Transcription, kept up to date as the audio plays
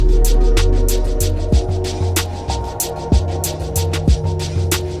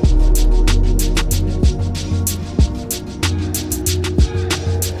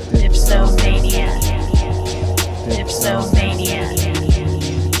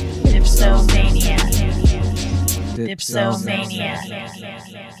Dipsomania.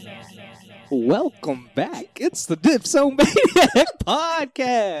 Welcome back. It's the Dipsomaniac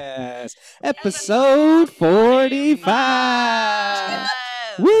Podcast, episode 45.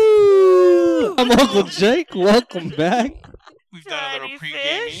 Woo! I'm Uncle Jake. Welcome back. We've done a little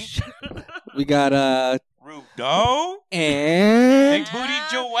pre-gaming. We got Rube Doe and Big Booty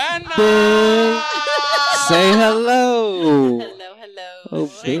Joanna. Say hello. Hello. Oh,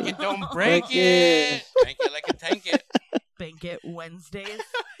 Shake it, don't break it. Tank it like a tank it. Spank It Wednesdays.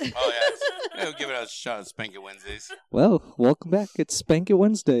 Oh, yes. We'll give it a shot at Spank It Wednesdays. Well, welcome back. It's Spank It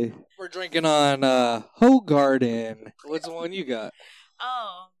Wednesday. We're drinking on Hoegaarden. What's the one you got?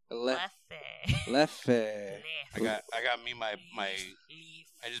 Oh, Leffe. Leffe. I got me my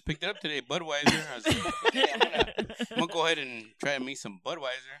I just picked it up today, Budweiser. I was like, okay, I'm gonna go ahead and try me some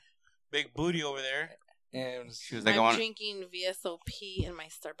Budweiser. Big Booty over there. And She was like, I'm drinking VSOP in my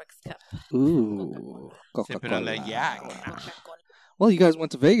Starbucks cup. ooh, sipping on that yak. Well, you guys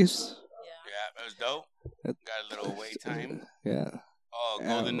went to Vegas. Yeah, that was dope. Got a little wait time. Yeah. Oh,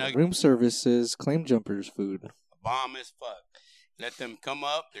 Golden Nugget. Room service is Claim Jumpers food. Bomb as fuck. Let them come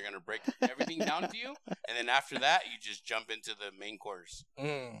up. They're going to break everything down for you. And then after that, you just jump into the main course.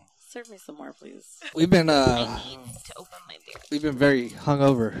 Serve me some more, please. We've been I need to open my beer. we've been very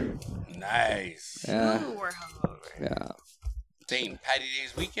hungover. Nice. Yeah. Ooh, we're hungover. Yeah. St. Patty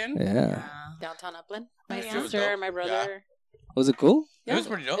Day's weekend. Yeah. Downtown Upland. My Yeah. It was sister dope. and my brother. Was it cool? It was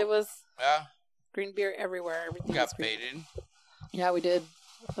pretty dope. It was Yeah. green beer everywhere. Everything We got was green. faded. Yeah, we did.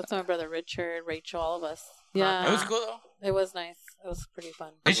 That's my brother Richard, Rachel, all of us. Yeah. It was cool, though. It was nice. It was pretty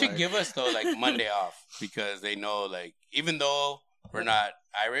fun. They should give us, though, like, Monday off. Because they know, like, even though we're not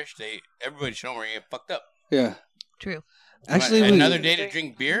Irish, everybody should know we're going to get fucked up. Yeah. True. Actually, another day to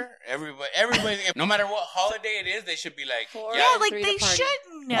drink beer. Everybody, no matter what holiday it is, they should be like, Four. Yeah, like Three they to party.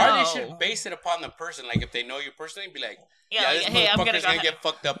 should know. Or they should base it upon the person. Like, if they know you personally, be like, Yeah, this hey, I'm gonna motherfucker's go gonna ahead. get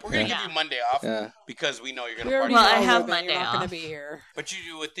fucked up. We're gonna Yeah. give you Monday off Yeah. because we know you're We gonna already party. Well, I know, have Ruben, Monday you're not going off. to be here. But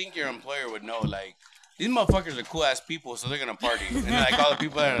you would think your employer would know, like, these motherfuckers are cool ass people, so they're gonna party. And then, like, all the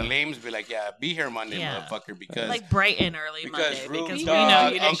people that are lames be like, yeah, be here Monday, Yeah. motherfucker, because Like bright and early because Monday. Rube Because we Dog, know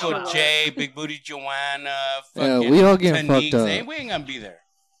you didn't Uncle show up. Jay, Big Booty Joanna, Yeah, fucking we all getting Tanique, fucked up. we ain't gonna be there.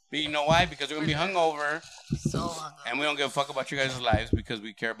 But you know why? Because we're gonna be hungover, So hungover. and we don't give a fuck about your guys' lives because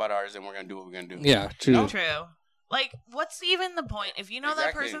we care about ours, and we're gonna do what we're gonna do. Yeah, true. No? True. Like, what's even the point? If you know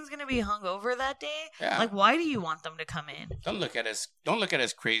Exactly. that person's going to be hungover that day, Yeah. like, why do you want them to come in? Don't look at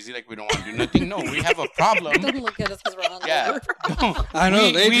us crazy like we don't want to do nothing. No, we have a problem. Don't look at us because we're hungover. Yeah. Don't. I know,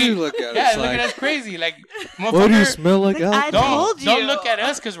 We- they we- do look at Yeah, us look like, at us crazy. Like, what do you motherfucker, smell like Like, I alcohol? told you. don't look at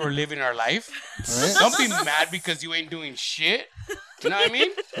us because we're living our life. Right? Don't be mad because you ain't doing shit. You know what I mean?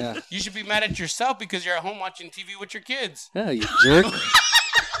 Yeah. You should be mad at yourself because you're at home watching TV with your kids. Yeah, you jerk.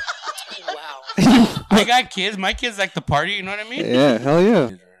 Wow. I got kids. My kids like to party. You know what I mean? Yeah, hell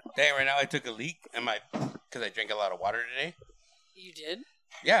yeah. Hey, right now I took a leak because I drank a lot of water today. You did?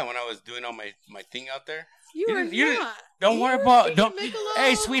 Yeah, when I was doing all my thing out there. You You were didn't- you didn't- not. Don't You worry were about taking don't. Michelob.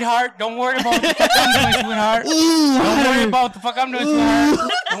 Hey, sweetheart, don't worry about what the fuck I'm doing, sweetheart. Don't worry about what the fuck I'm doing,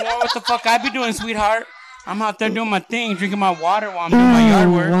 sweetheart. Don't worry what the fuck I be doing, sweetheart. I'm out there doing my thing, drinking my water while I'm doing my yard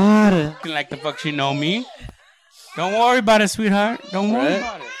work. Water. Looking like the fuck she know me. Don't worry about it, sweetheart. Don't worry Right.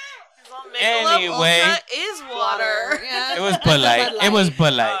 about it. Michelob Anyway. Ultra is water. Yeah. It was Bud Light. It was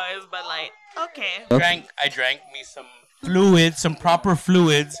Bud Light. Oh, it was Bud Light. Okay. I drank me some fluids, some proper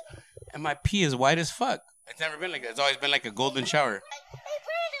fluids, and my pee is white as fuck. It's never been like that. It's always been like a golden shower. Hey,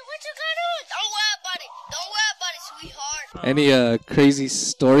 Brandon, what you gonna do? Don't worry about it. Don't worry about it, sweetheart. Any crazy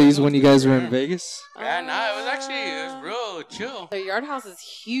stories when you guys were in Vegas? Yeah, nah, it was real chill. The Yard House is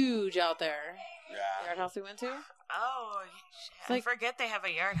huge out there. The Yeah. Yard House we went to? Oh, shit. I like- forget they have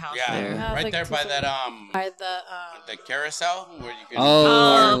a yard house Yeah, there. Yeah, it's right like there by two- that By the carousel where you can.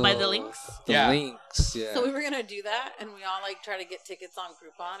 Oh. By the links? The Yeah. links, yeah. So we were gonna do that, and we all like try to get tickets on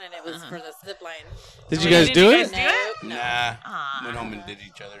Groupon, and it was Uh-huh. for the zip line. Did Oh, you yeah, guys did do you it? guys- Do it? No. Nah, Aw. went home and did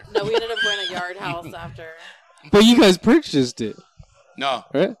each other. No, we ended up going to Yard House after. But you guys purchased it, No,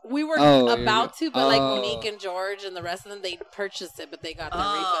 right? We were Oh, about to, but like oh. Monique and George and the rest of them, they purchased it, but they got their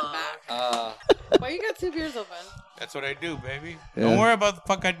refund back. Why you got 2 beers open? that's what I do, baby. Yeah. Don't worry about the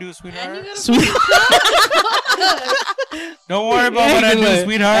fuck I do, And you sweetheart. got a Sweet. Don't worry about what I do,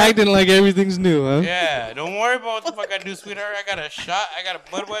 sweetheart. Acting like everything's new, huh? Yeah, don't worry about what the fuck I do, sweetheart. I got a shot. I got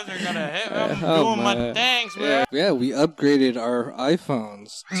a Budweiser. I got a hit. I'm Oh, doing my man. thing, sweetheart. Yeah, we upgraded our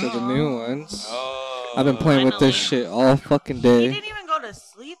iPhones to the new ones. Oh, I've been playing with this Finally. shit all fucking He day. didn't even go to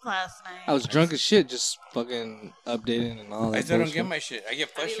sleep last night. I was drunk as shit, just fucking updating and all that. I still don't bullshit. get my shit. I get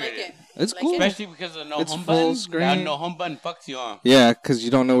How do you like frustrated. it? It's Like cool. it? Especially because of no It's home full button. screen. Now no home button fucks you on. Yeah, because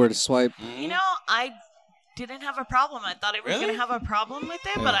you don't know where to swipe. You know, I didn't have a problem. I thought it was Really? gonna have a problem with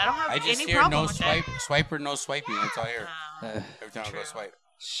it, but I don't have I just any hear problem no with swipe, it. swiper, no swiping. That's all I hear. Uh, Every time I go swipe.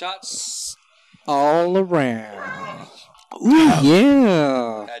 shots all around. Ooh,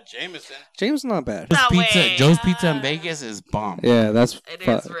 yeah. Jameson. James not bad. That Pizza. way, Joe's Pizza in Vegas is bomb. Yeah, that's It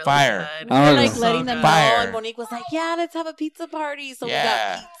fu- is really Fire. good. I We're don't like know. letting them know, Fire. and Monique was like, "Yeah, let's have a pizza party." So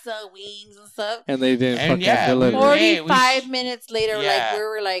Yeah. we got pizza, wings, and stuff. and they didn't And fucking yeah, deliver. Or- 45 minutes later, Yeah. like we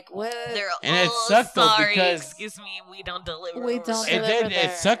were like, "What?" They're And it oh, sucked, though, sorry, because- excuse me, we don't deliver. We over don't there. It deliver did. It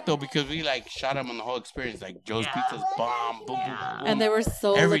there. sucked though because we like shot him on the whole experience. Like Joe's Yeah. Pizza's bomb. Boom, boom, Yeah. boom. And they were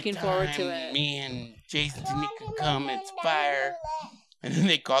so Every looking forward to time it. Me and Jason Tanika come, it's fire. And then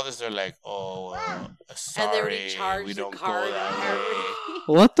they called us. They're like, "Oh, sorry, And they already charged we the don't card go that and way." everything.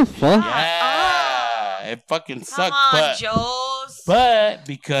 What the fuck? Yeah, it fucking Come sucked. on, but Joe's.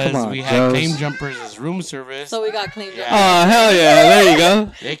 because Come on, we had Joe's. claim jumpers as room service, So we got cleaned Yeah. up. Oh, hell yeah. There you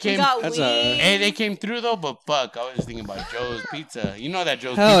go. they We came. got That's wings. alright. Hey, they came through though. But fuck, I was just thinking about Joe's Pizza. You know that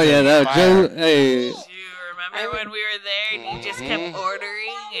Joe's Hell Pizza. yeah. is That fire. Joe. Hey. Do you remember when we were there and you just kept Mhm.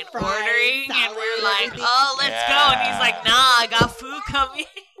 ordering and Fries, ordering and salad, we're like, everything. oh, let's go. And he's like, nah, I got food coming.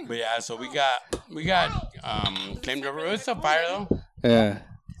 But yeah, so we got claim jumper. It's so fire though. Yeah.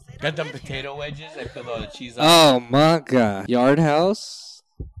 Got them potato wedges. I put all the cheese on. Oh my god. Yard House.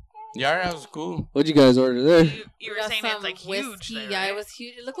 Yeah, that was cool. What'd you guys order there? You We were got saying some it's like huge. whiskey. There, Yeah, right? it was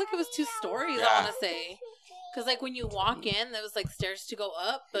huge. It looked like it was 2 stories. Yeah. I want to say, because like when you walk in, there was like stairs to go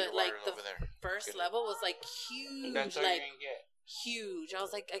up, but Your like water's the over there. first Good. level was like huge, That's all like you're gonna get. huge. I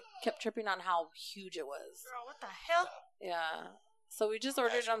was like, I kept tripping on how huge it was. Girl, what the hell? Yeah. So we just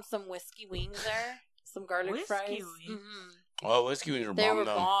ordered some whiskey wings there, some garlic Whiskey fries. wings? Mhm. Oh, whiskey wings are They bomb were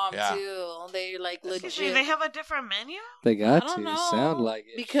though. bomb Yeah. too. They like Excuse me, legit. they have a different menu? They got I don't to. know. Sound like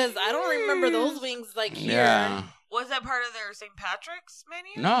it. Because I don't remember those wings like here. Yeah. Was that part of their St. Patrick's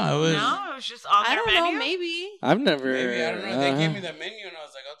menu? No, it was. No, it was just on I their don't know. menu? Maybe. I've never. Maybe I don't know. They uh, gave me the menu and I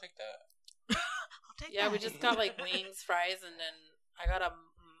was like, I'll take that. I'll take Yeah, that. we just got like wings, fries, and then I got a.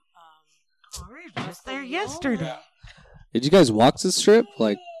 Oh, we were just there meal? yesterday. Yeah. Did you guys walk the strip?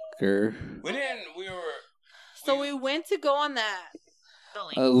 Like, or We didn't. We were. So we went to go on that. The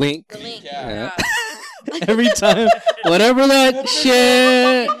link. a link? The link. Yeah. Every time, whatever that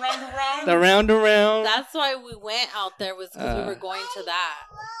shit. Round The round around. That's why we went out there was because we Uh. were going to that,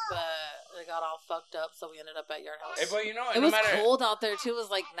 but it got all fucked up, so we ended up at Yard House. Hey, but you know, It no was matter. cold out there too. It was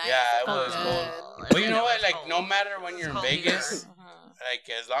like nice. Yeah, it felt was good. cold. But you know what? Like, no matter when you're in It's cold Vegas, Mhm. like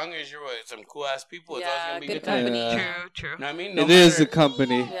as long as you're with some cool ass people, it's Yeah, always gonna be good good time. company. Yeah. True, true. You know what I mean? It is a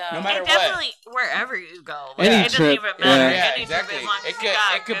company. Yeah. No matter And what. definitely wherever you go. Like, Any it doesn't trip, even matter. yeah. Any Exactly. trip, as long It as could- you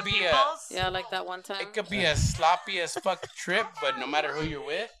got it could good be a- peoples, Yeah, like that one time. It could be a sloppy as fuck trip, but no matter who you're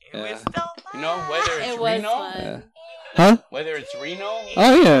with, it was Yeah. still you know, whether it's It was Reno, fun. Huh? whether it's Reno,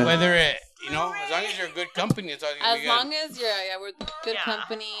 Oh yeah. whether it, you know, as long as you're a good company, it's always gonna As be long good. as yeah, we're good Yeah.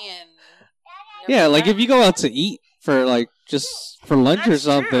 company and. Yeah, like if you go out to eat for like just for lunch or That's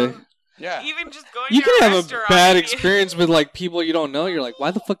something, true. Yeah. Even just going you to can a have a restaurant bad and you- experience with like people you don't know. You're like,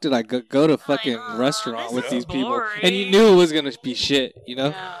 why the fuck did I go to fucking Like, restaurant this with is these people? And boring. you knew it was gonna be shit, you know?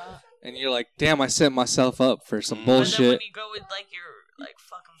 Yeah. And you're like, damn, I set myself up for some But then But then when bullshit. you go with like your like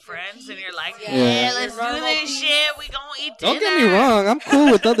fucking friends and you're like, Yeah. yeah, let's Your do normal this peeps. shit. We gonna eat dinner. Don't get me wrong, I'm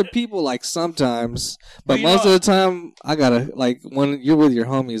cool with other people like sometimes, but you most know- of the time I gotta like when you're with your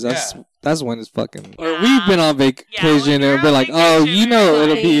homies. That's when it's fucking. Or Yeah. we've been on Yeah, vacation when you're and be on like, oh, vacation, you know, you're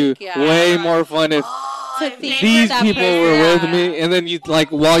it'll be like, yeah. way more fun if Oh, To if think they these that people person- were with yeah. me, and then you like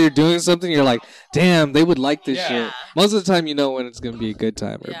while you're doing something, you're like, damn, they would like this Yeah. shit. Most of the time, you know when it's gonna be a good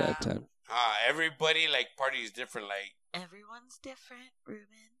time or a Yeah. bad time. Everybody like parties different. Like Everyone's different, Ruben.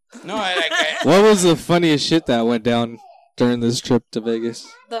 no, I What was the funniest shit that went down during this trip to Vegas,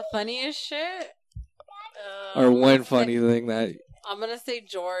 The funniest shit. or I'm one gonna say- funny thing that? I'm gonna say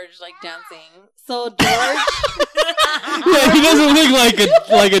George like dancing. So George. Yeah, he doesn't look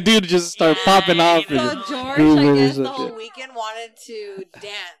like a dude just start Yeah, popping off. he and So doesn't. George, groove I it or guess the some whole shit. weekend wanted to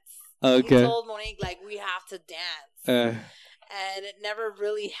dance. Okay. He told Monique like we have to dance, and it never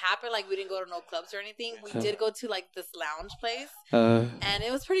really happened. Like we didn't go to no clubs or anything. We did go to like this lounge place, and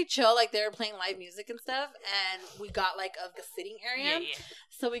it was pretty chill. Like they were playing live music and stuff, and we got like a sitting area. Yeah.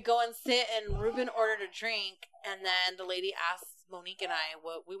 So we go and sit, and Ruben ordered a drink, and then the lady asked Monique and I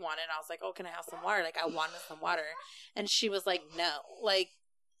what we wanted. And I was like, "Oh, can I have some water?" Like I wanted some water, and she was like, "No, like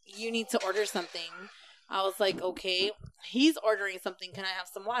you need to order something." I was like, "Okay, he's ordering something. Can I have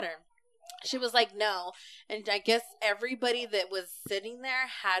some water?" She was like, "No," and I guess everybody that was sitting there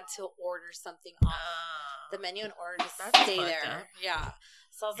had to order something off the menu in order to That's stay fucked there. up. Yeah.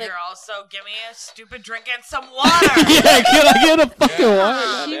 So I was like, You're also give me a stupid drink and some water. Yeah, can I get a fucking Yeah.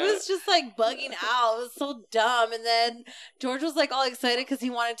 water? she was just like bugging out. It was so dumb. And then George was like all excited because he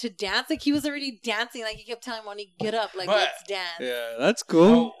wanted to dance. Like he was already dancing. Like he kept telling Monique, get up, like let's dance. Yeah, that's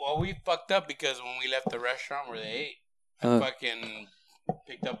cool. Well, we fucked up because when we left the restaurant where they ate, I fucking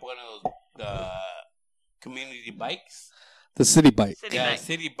picked up one of those the community bikes. The city bike.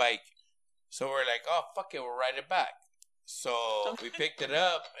 City bike. So we're like, oh fuck it, we'll ride it back. So we picked it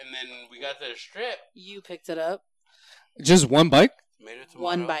up, and then we got to the strip. You picked it up. Just one bike? Made it to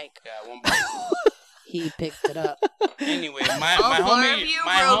one bike. Yeah, one bike. He picked it up. Anyway, my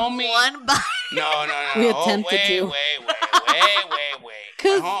homie, one bike. No. We attempted to. Wait.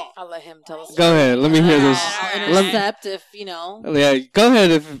 I'll let him tell us. Go ahead. Let me hear this. I'll intercept if you know. Yeah, go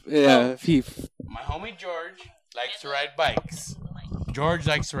ahead. If he. My homie George likes to ride bikes. George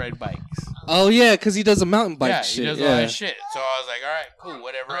likes to ride bikes. Oh yeah, because he does a mountain bike shit. He does a lot of shit. So I was like, all right, cool,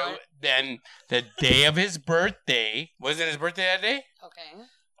 whatever. Then the day of his birthday, wasn't his birthday that day? Okay,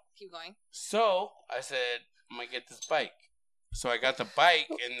 keep going. So I said, I'm gonna get this bike. So I got the bike,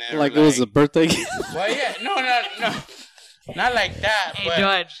 and then like it was a birthday gift. Well, yeah, no, not like that. Hey,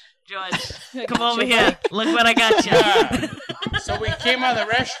 but George, come over here. Look what I got you. So we came out of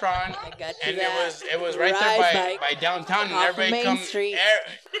the restaurant, and it was right there by downtown, and everybody comes. Street.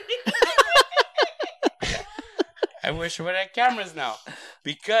 I wish we had cameras now,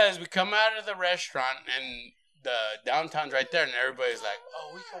 because we come out of the restaurant and the downtown's right there, and everybody's like,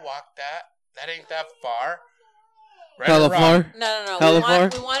 "Oh, we can walk that. That ain't that far." Right. Hella far? No. Hella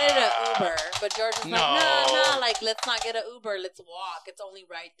We wanted an Uber, but George was like, no, like let's not get an Uber. Let's walk. It's only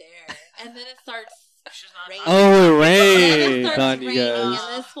right there. And then it starts raining. Oh, it It rained starts on you raining, guys.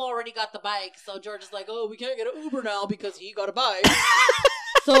 and this fool already got the bike. So George is like, oh, we can't get an Uber now because he got a bike.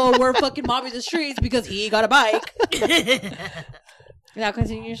 So we're fucking mobbing the streets because he got a bike. Now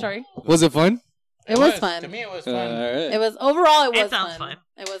continue your story. Was it fun? It was fun. To me, it was fun. All right. It was overall. It was sounds fun. fun.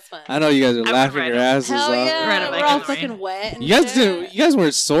 It was fun. I know you guys are I laughing would your ride asses Hell off. yeah, Ride a bike we're all in the rain. fucking wet. And You guys shit. didn't. You guys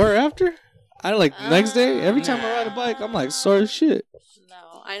weren't sore after? I like the next day. Every time I ride a bike, I'm like sore as shit.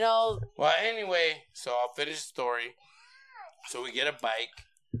 No, I know. Well, anyway, so I'll finish the story. So we get a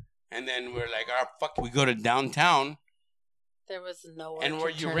bike, and then we're like, "Oh fuck!" We go to downtown, There was nowhere. and to where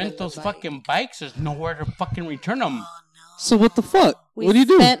you turn rent the those bike. fucking bikes, there's nowhere to fucking return them. So what the fuck? We What do you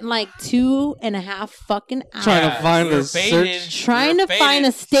do? spent like 2.5 fucking hours Trying to find we were a faded. search. trying We to were find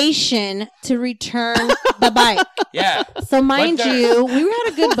a faded. station to return the bike. Yeah, So mind But the- you, we had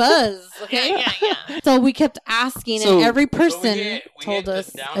a good buzz. Okay. Yeah. So we kept asking, So- and every So person we told hit us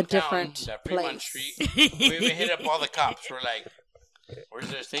the a downtown, different that Fremont place. Street. We even hit up all the cops. We're like, "Where's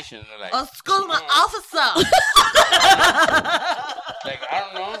their station?" They're like, Excuse me, officer. like I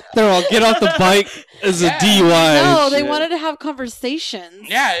don't know. They're all get off the bike as a Yeah. DUI. No, and they shit. wanted to have conversations.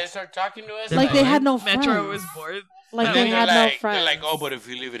 Yeah, they start talking to us. Like they had no friends. Metro was bored. Like And they then had they're no like, friends. They're like, "Oh, but if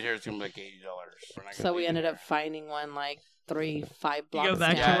you leave it here, it's gonna be like $80." So we ended up finding one like 3-5 blocks You go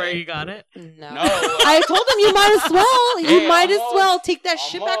back down. to where you got it. No. No. I told him you might as well. You Hey, might as almost. well take that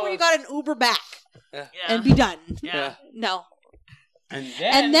shit back when you got an Uber back Yeah. and be done. Yeah. No. And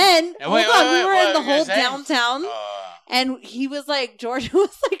And then And wait, hold on, wait, we were what in the were you whole saying? downtown, and he was like, George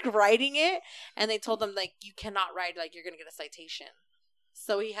was like riding it, and they told him like you cannot ride, like you're gonna get a citation.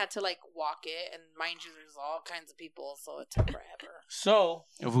 So he had to like walk it, and mind you, there's all kinds of people, so it took forever. So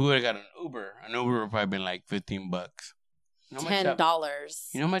if we would have got an Uber would probably been like $15. You know how much that- $10.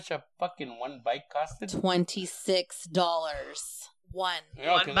 You know how much a fucking one bike costed? $26. One You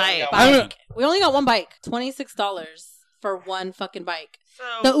know, 'cause One I got bike. one. bike. We only got one bike. $26 for one fucking bike. So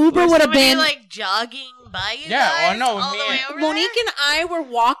The Uber was would have somebody, been- like jogging by you Yeah, well, guys no, all me the way and- over Monique there? and I were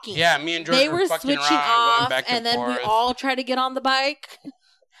walking. Yeah, me and George They were were fucking switching around, going off, back and then forth. we all tried to get on the bike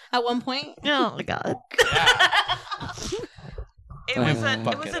at one point. Oh my god. Yeah. It was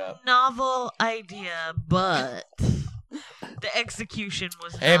Fuck it a up. novel idea, but the execution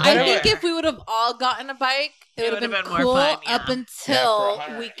was Hey, not. but I Anyway. think if we would have all gotten a bike, it would have would've been been more cool fun, yeah. up until Yeah,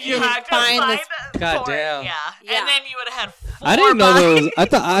 for we $100. You could had to find find this. a God fort, damn. Yeah. Yeah. And then you would have had 4 I didn't know those.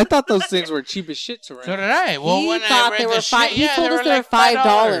 bikes. I thought those things were cheap as shit to rent. So did I. Well, He when thought I read they the were shit, fi- he yeah, told they us were they were like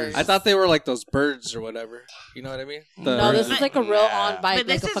 $5. I thought they were like those birds or whatever. You know what I mean? No, this is like a real Nah. on bike, But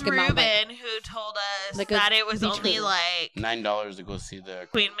this like a is fucking mountain bike. Ruben who told us Like a that it was beach only cruiser. like $9 to go see the.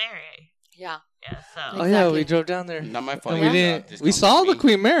 Queen Mary. Yeah. Yeah, so. Oh yeah, Exactly. we drove down there. Not my fault. And you we got didn't. this We come saw to the me.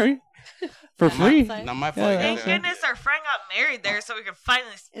 Queen Mary for Not free. inside. Not my fault. Yeah, you Thank got yeah. that. goodness our friend got married there so we could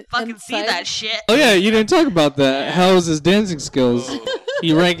finally In- fucking see inside? that shit. Oh yeah, you didn't talk about that. How was his dancing skills? Oh.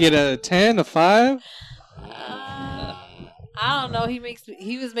 You rank it a 10, a 5? I don't know.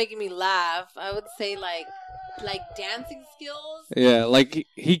 He was making me laugh. I would say like dancing skills. Yeah, like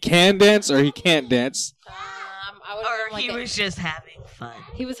he can dance or he can't dance. I I would Or give him like he was just having fun.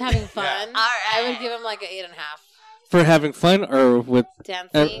 he was having fun. Yeah. All right. I would give him like an 8.5. For having fun or with...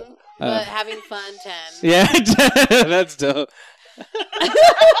 Dancing, but having fun 10. Yeah, that's dope.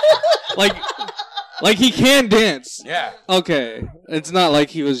 like he can dance. Yeah. Okay. It's not like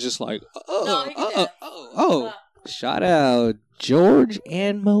he was just like, No, he can dance. Shout out George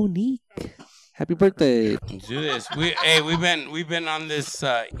and Monique. Happy birthday. Let's do this. We've been on this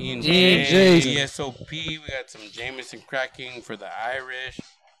E&J, E&J. ESOP. We got some Jameson cracking for the Irish.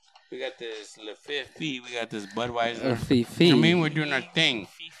 We got this Lafite. We got this Budweiser. Fifi. I mean, we're doing our thing.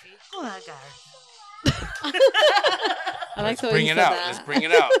 Fifi. Oh, I got her. I like the way Bring you it said out. that. Let's bring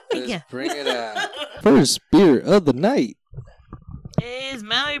it out. Let's Yeah. bring it out. First beer of the night. Is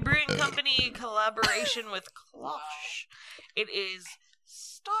Maui Brewing Company collaboration with Klosh. It is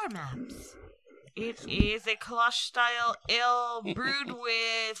Star Maps. It is a Klosh-style ale brewed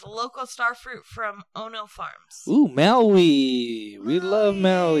with local star fruit from Ono Farms. Ooh, Maui. We love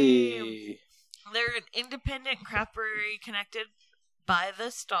Maui. They're an independent craft brewery connected by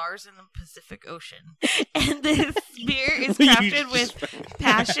the stars in the Pacific Ocean. And this beer is crafted with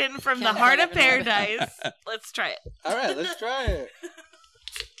passion from the Can't heart of believe it. paradise. Let's try it. All right, let's try it.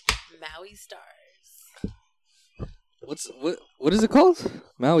 Maui stars. What is it called?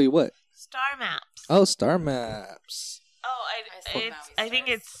 Maui what? Star Maps. Oh, Star Maps. Oh, I think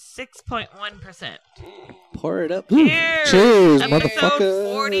it's 6.1%. Pour it up. Cheers, Cheers, Episode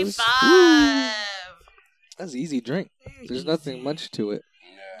motherfuckers. 45. Woo. That's an easy drink. Very There's easy. nothing much to it.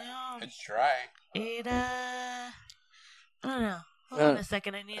 Yeah. No. It's dry. It, I don't know. Hold Uh, on a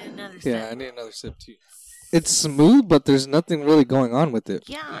second. I need another Yeah, I sip. need another sip too. It's smooth, but there's nothing really going on with it.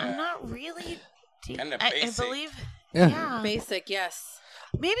 Yeah, I'm not really. Kinda I basic. believe. Yeah. Yeah. Basic, yes.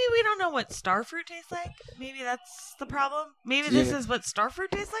 Maybe we don't know what starfruit tastes like. Maybe that's the problem. Maybe this Yeah. is what starfruit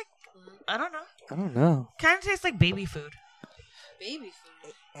tastes like. I don't know. I don't know. Kind of tastes like baby food. Baby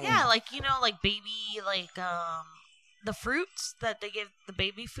food. Yeah, like like baby, the fruits that they give the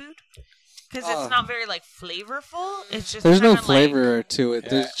baby food. Because Oh. it's not very flavorful. It's just There's no kinda flavor to it. Yeah.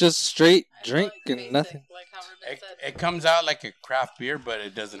 There's just straight drink Like and basic, nothing. Like how Ruben said. It comes out like a craft beer, but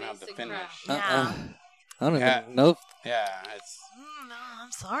it doesn't have the Basic finish. craft. Yeah. I don't Yeah. even know. Yeah, it's No,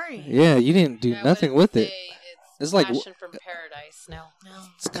 I'm sorry. Yeah, you didn't do Yeah, nothing what with did it. say? It's It's like passion from paradise. No. No,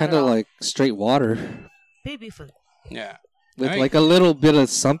 It's Not kind at of all. like straight water baby food. yeah, with I mean- like a little bit of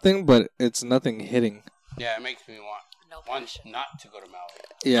something, but it's nothing hitting. yeah. It makes me want No passion. not to go to Maui.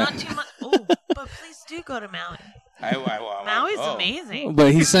 Yeah, Not too much. Oh, but please do go to Maui. I wanna Maui's go. amazing.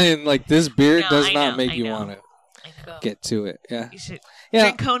 but he's saying like this beer No, does I not know, make I you know. want to I know. get to it. Yeah, You should yeah,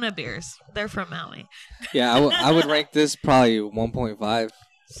 drink Kona beers. They're from Maui. yeah. I would rank this probably 1.5.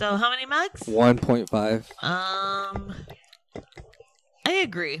 So how many mugs? 1.5. I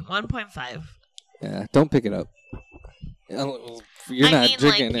agree. 1.5. Yeah, don't pick it up. You're I not mean,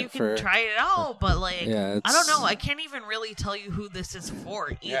 drinking you it can for. try it out, but Yeah, it's, I don't know. I can't even really tell you who this is for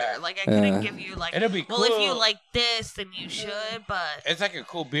either. Yeah. Like, I couldn't Yeah. give you It'll be well, if you cool. like this, then you should. But It's like a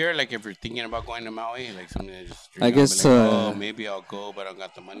cool beer. Like if you're thinking about going to Maui, like something to just drink. I up guess, and like, uh, maybe I'll go, but I don't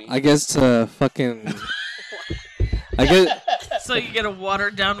got the money. I guess fucking. I guess so you get a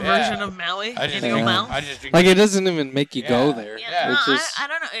watered down Yeah. version of Maui I just in drink, your mouth. I just drink. like it doesn't even make you go Yeah. there. Yeah, Yeah. no, It's just I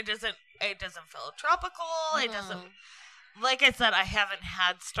don't know. It doesn't feel tropical. It doesn't. Like I said, I haven't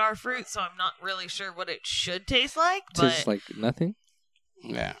had starfruit, so I'm not really sure what it should taste like. But tastes like nothing.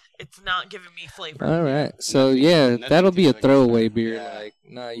 yeah. it's not giving me flavor. All right, so yeah, Nothing that'll be a tastes like throwaway nothing. beer. Yeah. Like,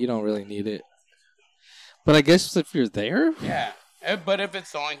 nah, you don't really need it. But I guess if you're there, Yeah. But if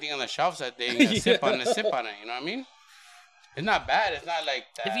it's the only thing on the shelves that day, you gotta sip on it, you know what I mean? It's not bad. It's not like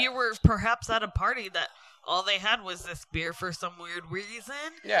that. If you were perhaps at a party that all they had was this beer for some weird reason,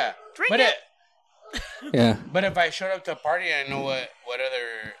 Yeah. drink But it. yeah, But if I showed up to a party and I know what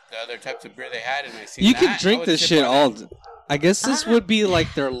the other types of beer they had and I see you that, could I drink would this sip shit on all. it. I guess this would be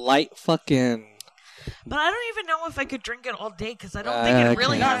like their light fucking. But I don't even know if I could drink it all day because I don't think it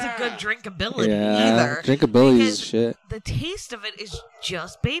really can't. has a good drinkability Yeah, either. drinkability is Because shit. the taste of it is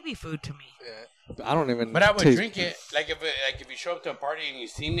just baby food to me. I don't even. But I would taste- drink it like if you show up to a party and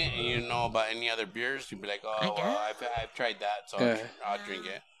you've seen it and you know about any other beers, you'd be like, oh, well, guess. I've tried that, so Yeah. I'll drink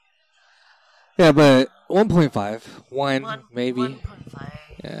it. Yeah, but 1.5, one maybe. 1.5.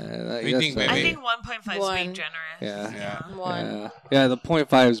 Yeah, What do you think, I baby? think 1.5 is being One. generous. Yeah. Yeah. One. Yeah, the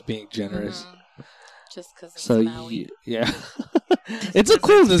 0.5 is being generous. Just because it's So Maui. yeah, it's a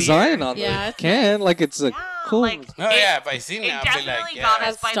cool it's beer. design on Yeah, the it's can. Like it's a Yeah. cool. Like, Oh yeah, if I seen it, it I'd be definitely like, got yeah.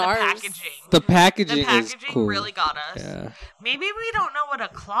 us by Stars. the packaging. The packaging, The packaging is cool. really got us. Yeah. Maybe we don't know what a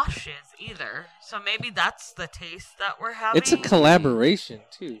cloche is either. So maybe that's the taste that we're having. It's a collaboration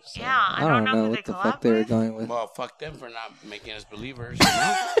too. So Yeah, I don't know who what they the fuck they were collab with. going with. Well, fuck them for not making us believers. You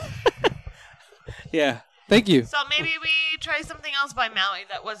know? Yeah. Thank you. So maybe we try something else by Maui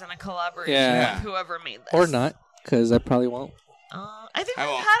that wasn't a collaboration Yeah. with whoever made this. Or not, because I probably won't. I think I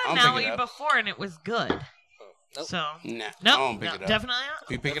we've won't- had a I'll pick Maui it up. before and it was good. Nope. So Nah, I no, won't pick it up. definitely not.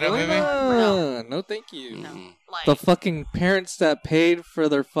 You pick it up, Really? baby? No, thank you. Mm. Like, The fucking parents that paid for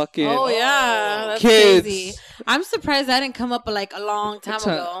their fucking Oh yeah, that's kids. crazy. I'm surprised that didn't come up like a long time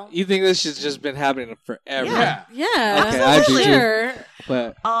ago. You think this shit's just been happening forever? Yeah. Yeah, Okay, I do for too. sure.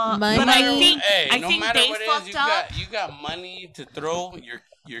 But Money. but I think Hey, I no think matter they what it fucked is, up you got money to throw.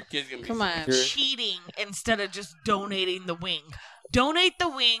 Your kid's gonna be. Come on. Sure. cheating instead of just donating the wing. Donate the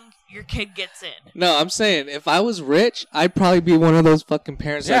wing, your kid gets in. no, I'm saying if I was rich, I'd probably be one of those fucking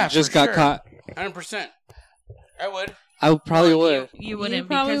parents Yeah, that just for got sure. caught. 100%. I would. I probably would. You wouldn't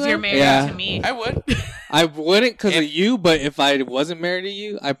probably because you're would? married Yeah. to me. I would. I wouldn't because of If- you, but if I wasn't married to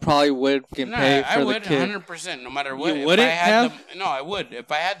you, I probably would get Nah, paid I for the would kid 100%. No matter what. You If wouldn't I had have? no, I would.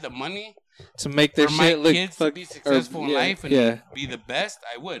 If I had the money to make their for my shit look kids to be successful in yeah, life and yeah. be the best,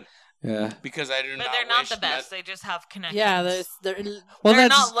 I would. Yeah. Because I do But not. they're not wish the best. noth- They just have connections. Yeah, they're Well, they're that's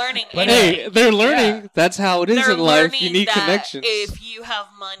not learning but anything. hey, they're learning. Yeah. That's how it is They're in life. learning You need that connections. If you have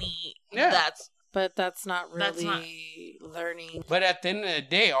money, Yeah. but that's not really That's not- learning. But at the end of the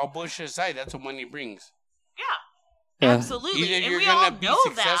day, all bullshit aside, that's what money brings. yeah, Yeah. absolutely. Either and you're we all gonna be know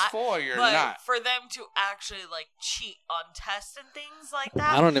that. successful or you're But not. for them to actually like cheat on tests and things like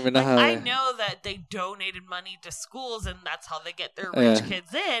that, I don't even know like, how. I know that they donated money to schools and that's how they get their rich Yeah.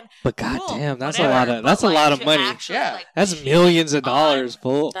 kids in. But Cool, goddamn, that's whatever. a lot of But, that's a like, lot of to money. actually, Yeah. like, That's cheat millions of on dollars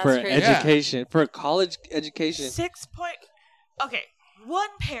for That's for crazy. education, for a college education. 6 point. Okay, one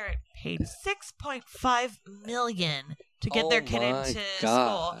parent paid 6.5 million to get their kid Oh my into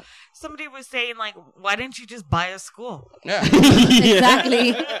God. school. Somebody was saying like, why didn't you just buy a school? Yeah.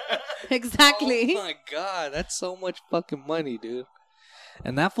 Exactly. Exactly. Oh my god, that's so much fucking money, dude.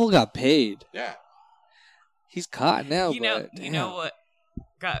 And that fool got paid. Yeah. He's caught now. You know, but you know what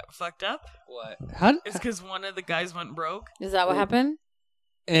got fucked up? what? How? It's because one of the guys went broke, Is that what happened?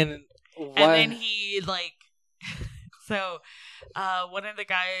 And why? and then he like. So, one of the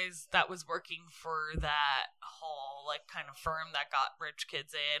guys that was working for that whole like kind of firm that got rich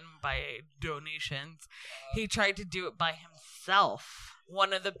kids in by donations, he tried to do it by himself.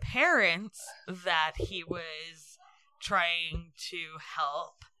 One of the parents that he was trying to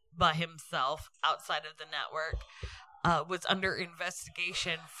help by himself outside of the network was under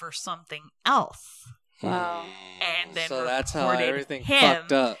investigation for something else. Wow. And then so that's how reported everything him,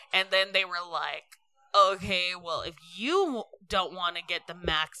 fucked up. And then they were like, okay, well, if you don't want to get the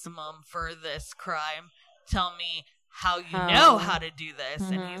maximum for this crime, tell me how you know how to do this.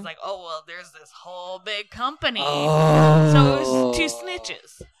 And he's Mhm. like, oh, well, there's this whole big company. Oh. So it was two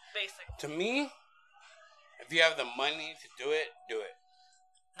snitches, basically. To me, if you have the money to do it, do it.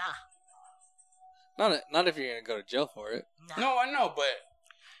 Nah. Not if you're gonna go to jail for it. Nah. No, I know, but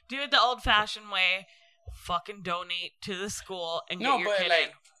Do it the old-fashioned way. Fucking donate to the school and No, get your but, kid like, in.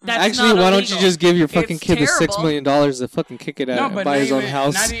 That's Actually, not why don't you illegal. just give your fucking It's kid the $6 terrible. million to fucking kick it out no, and but buy not his own even-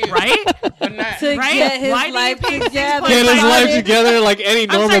 house? not even- Right? But not. To Right? get his Why do you life pay together. Get his life $6.5 together like any I'm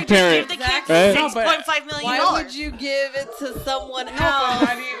normal sorry, just parent. give the kid Right? No, but- $6.5 million. Why would you give it to someone No, else? but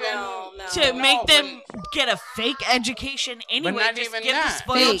not even. No, no. to No, make but- them get a fake education anyway? not Just even give that. the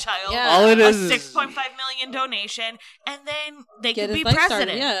spoiled Fake, child yeah. All it a is $6.5 million donation, and then they Get could be his life started,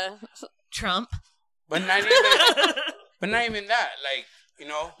 president. yeah. Trump. But not even. But not even that. Like, you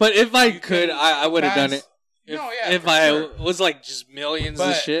know. But if I you could, can I would have done pass- it. If, No, yeah, if for I sure. was like just millions But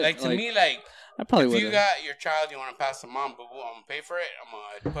of shit, like to me, like I probably if would you have. got your child, you want to pass them on, but I'm gonna pay for it. I'm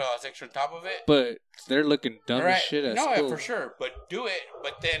gonna put all this extra on top of it. But they're looking dumb Alright. as shit at No, yeah, school. for sure. But do it.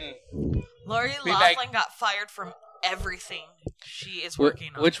 But then Lori Be Laughlin like- got fired from everything she is Wh-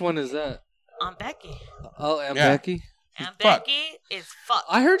 working on. Which one is that? Aunt Becky. Oh, Aunt Yeah. Becky. Aunt Fuck. Becky is fucked.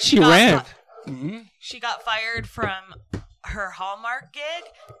 I heard she got ran. fi- She got fired from her Hallmark gig,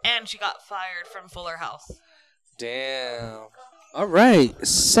 and she got fired from Fuller House. Damn. All right.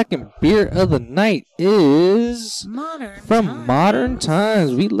 Second beer of the night is Modern from Times. Modern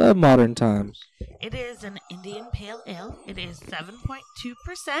Times. We love Modern Times. It is an Indian Pale Ale. It is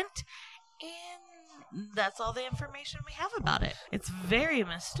 7.2%, and that's all the information we have about it. It's very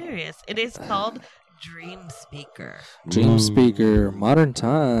mysterious. It is called Dream Speaker. Dream Speaker, Modern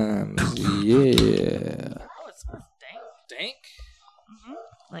Times. Yeah. Oh, it smells dank. Dank?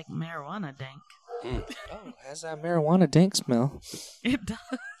 Like marijuana dank. Oh, has that marijuana dank smell. It does.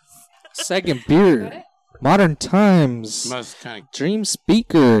 Second beer. Modern Times. Smells kind of. Dream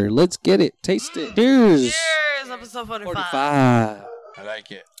Speaker. Let's get it. Taste it. Cheers. Cheers, episode 45. 45. I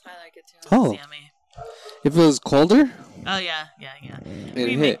like it. I like it too. Oh, It's yummy. if it was colder, Oh, yeah. it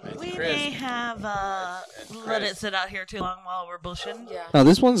We hit. may crisp. have It's let it crisp. sit out here too long while we're bullshitting. Yeah. Oh,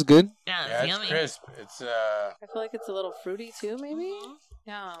 this one's good. Yeah, Yeah, it's it's yummy. crisp. It's I feel like it's a little fruity too, maybe. Mhm.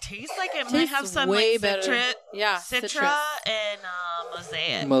 Yeah. Tastes like it might Tastes have some way like better. Citra, Yeah. Citra and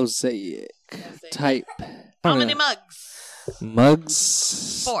Mosaic. Mosaic type. How many mugs?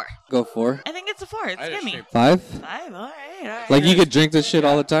 Mugs? 4. Go 4. I think it's a 4. It's I just yummy. say 5? 5. All right. Like you could drink this shit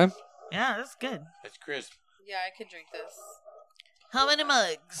all the time? Yeah, that's good. it's crisp. Yeah, I could drink this. How many I'd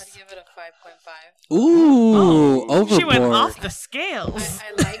mugs? give it a 5.5. Ooh, Oh, overboard. she went off the scales.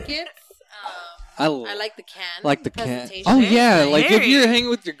 I like it. I like the can. like the can. presentation. Oh yeah, like if Very. you're hanging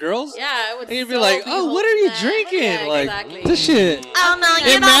with your girls, Yeah, I would. and you'd be so like, "Oh, what are you holding that. drinking?" Yeah, like exactly. this shit. Oh no, It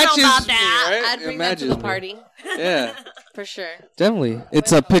you don't know matches about me, that. right? I'd It bring that to matches the me. party Yeah, for sure. definitely.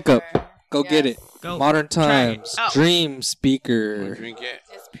 It's a pickup. Go get it. Go. Modern Try it. Times. Oh. Dream We'll Speaker. drink it.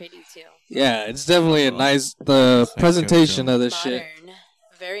 It's pretty too. Yeah, it's definitely a nice. The It's like presentation JoJo. of this Modern. shit.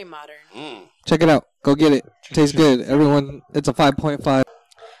 Very modern. Check it out. Go get it. Tastes good. Everyone, it's a 5.5.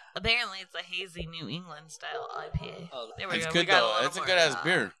 Apparently, it's a hazy New England style IPA. There we It's go. good we got though. a little It's a more, good ass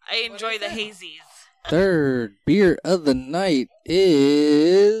beer. I enjoy the hazies. Third beer of the night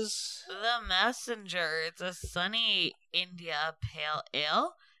is The Messenger. It's a Sunny India Pale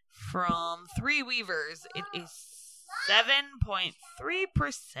Ale from Three Weavers. It is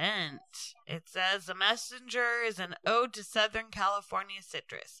 7.3%. It says The Messenger is an ode to Southern California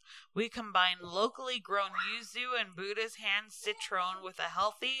citrus. We combine locally grown yuzu and Buddha's hand citron with a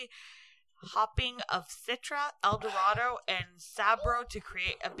healthy hopping of Citra, Eldorado, and Sabro to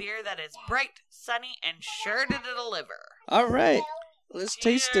create a beer that is bright, sunny, and sure to deliver. all right. Let's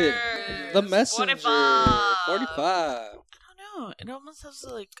taste it. Cheers. The Messenger. 45. 45. I don't know. It almost has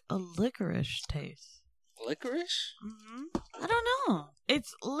like a licorice taste. Licorice? I don't know.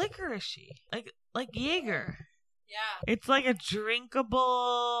 It's licoricey, like Jaeger. Yeah. It's like a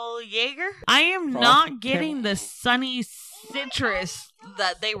drinkable Jaeger. I am From not getting the sunny citrus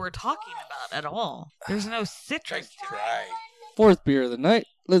that they were talking about at all. There's no citrus It's to it. dry. Fourth beer of the night.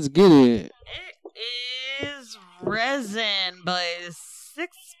 Let's get it. It is Resin by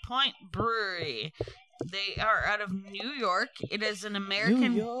 6 Point Brewery. They are out of New York. It is an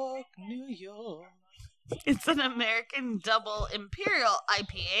American. York, New York. It's an American Double Imperial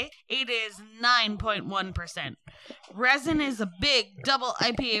IPA. It is 9.1%. Resin is a big double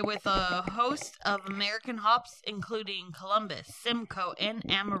IPA with a host of American hops, including Columbus, Simcoe, and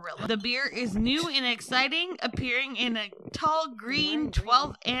Amarillo. The beer is new and exciting, appearing in a tall green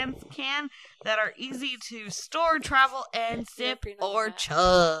 12-ounce can that are easy to store, travel, and sip or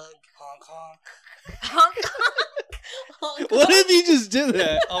chug. What if you just did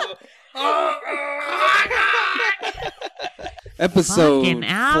that? Episode Fucking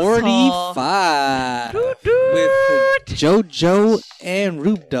asshole. 45 Doot, doot. with JoJo and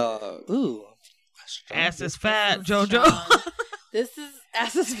Rube Dog. Ooh. Ass is fat, This is JoJo. strong. This is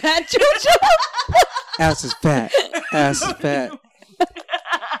ass is fat, JoJo. Ass is fat. Ass is fat.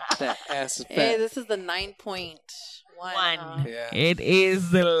 That ass is Hey, fat. this is the 9.1. One. Yeah. It is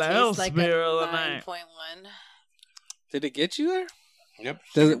the Tastes last like beer a of the night. 9.1. Did it get you there? Yep.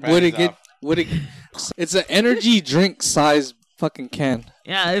 Does Sugar it, would it patties get? off. Would it? It's an energy drink size fucking can.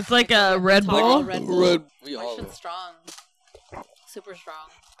 Yeah, it's like a Red Tall Bull. Red Bull. We all Question's strong. Super strong.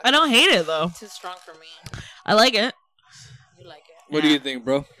 I don't hate it though. Too strong for me. I like it. You like it. What do Yeah. you think,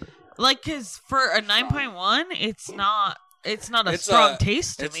 bro? Like, cause for a 9.1, it's not a It's strong a-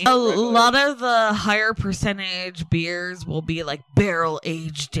 taste to it's me. a A regular- lot of the higher percentage beers will be like barrel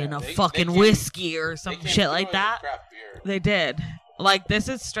aged in Yeah, a they fucking came- whiskey or They some came shit through like as a that. craft beer. They did. Like, this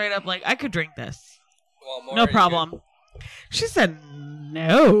is straight up like I could drink this. Well, No problem. She said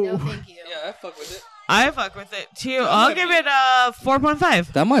no. No, thank you. Yeah, I fuck with it. I fuck with it too. That I'll might give be- it a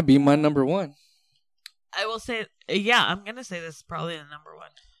 4.5. That might be my number one. I will say, yeah, I'm gonna say this is probably the number one.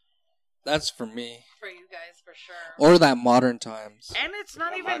 That's for me. For you guys, for sure. Or that Modern Times. And it's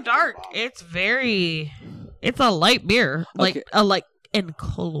not That even might be dark. bomb. It's a light beer, like Okay. a light in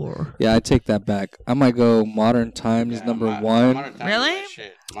color. Yeah, I take that back. I might go Modern Times Yeah, number Modern one. Times is Really? my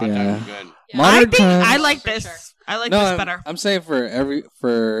shit. Modern Yeah. Times is good. Yeah. Modern I think Times. I like For this. sure. I like No, this I'm, better. I'm saying for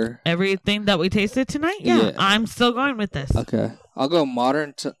Everything that we tasted tonight, yeah, Yeah. I'm still going with this. okay. I'll go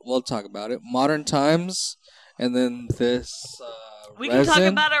we'll talk about it. Modern Times, and then this. We can talk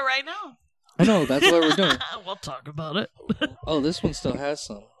Resin. about it right now. I know, that's what we're doing. We'll talk about it. Oh, this one still has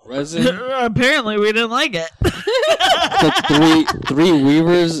some resin. Apparently, we didn't like it. The three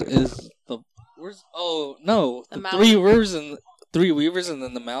weavers is the where's? Oh no, The the Maui. three weavers and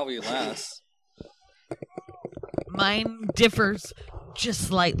then the Maui last. Mine differs just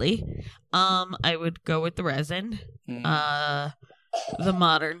slightly. I would go with the resin. Mhm. The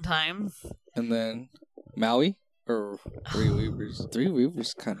modern times. And then Maui or three weavers. Three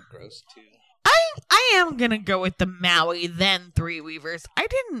weavers kind of gross too. I am gonna go with the Maui, then Three Weavers. I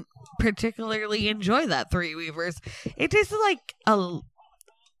didn't particularly enjoy that Three Weavers. It tasted like a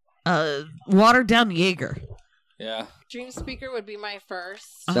watered down Jaeger. Yeah, Dream Speaker would be my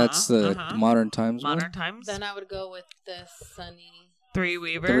first. that's the modern times Modern one. times. Then I would go with the Sunny. Three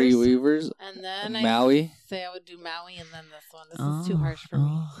Weavers. Three weavers. And then Maui. I say I would do Maui and then this one. This is too harsh for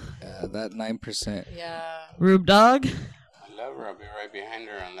me. Yeah, that 9%. Yeah. Rube Dog. I love her. I'll be right behind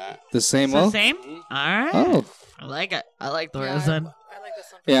her on that. The same. The Oh, same. Mhm. All right. oh, I like it. I like the Yeah, resin. I like this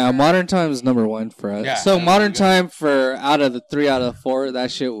one. For yeah. sure. Modern time is number one for us. Yeah, So that modern was good. time for out of the 3 out of 4,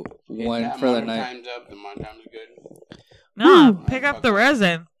 that shit won Yeah, for the modern night. time's up. The modern time's good. No, Woo. pick up the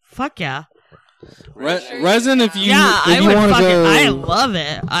resin. Fuck yeah. Resin, if you Yeah, if I you would want to fucking. go, I love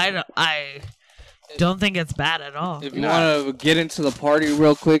it. I don't think it's bad at all. if you Nah. want to get into the party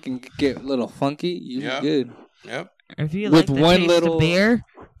real quick and get a little funky, you Yeah. good. Yep. If you With like the one taste little- of beer,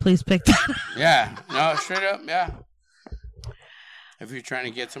 please pick that up. Yeah. No, straight up. Yeah. If you're trying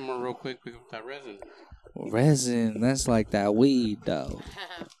to get somewhere real quick, pick up that resin. Resin, that's like that weed though.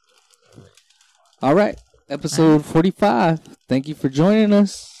 All right, episode 45. Thank you for joining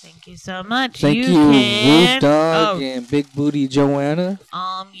us. Thank you so much. Thank you, can, Rude Dog oh, and Big Booty Joanna.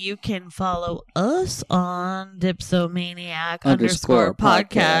 you can follow us on Dipsomaniac _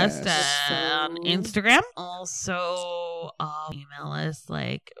 podcast podcast. on Instagram. Also, email us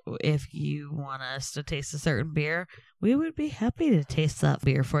like if you want us to taste a certain beer. We would be happy to taste that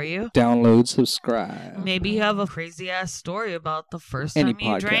beer for you. Download, subscribe. Maybe you have a crazy ass story about the first Any time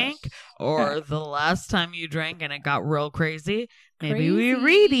you podcast. drank or Yeah. the last time you drank and it got real crazy. Maybe we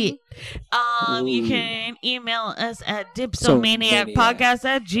read it. You Ooh. can email us at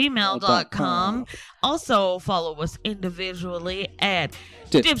dipsomaniacpodcast@gmail.com. Also follow us individually at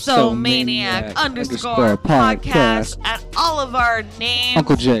Dipsomaniac _ podcast at all of our names.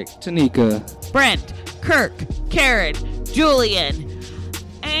 Uncle Jake, Tanika. Brent, Kirk, Karen, Julian.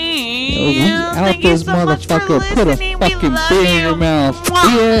 And We out thank you this so much for motherfucker. Put a listening. We fucking love beer in you. your mouth.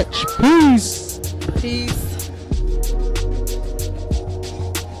 Mwah. Bitch. Peace. Peace.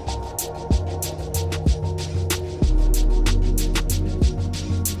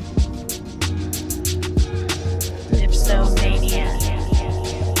 Dipsomaniac.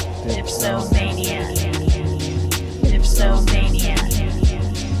 Dipsomaniac. Dipsomaniac.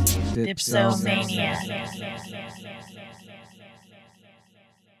 Dipsomaniac.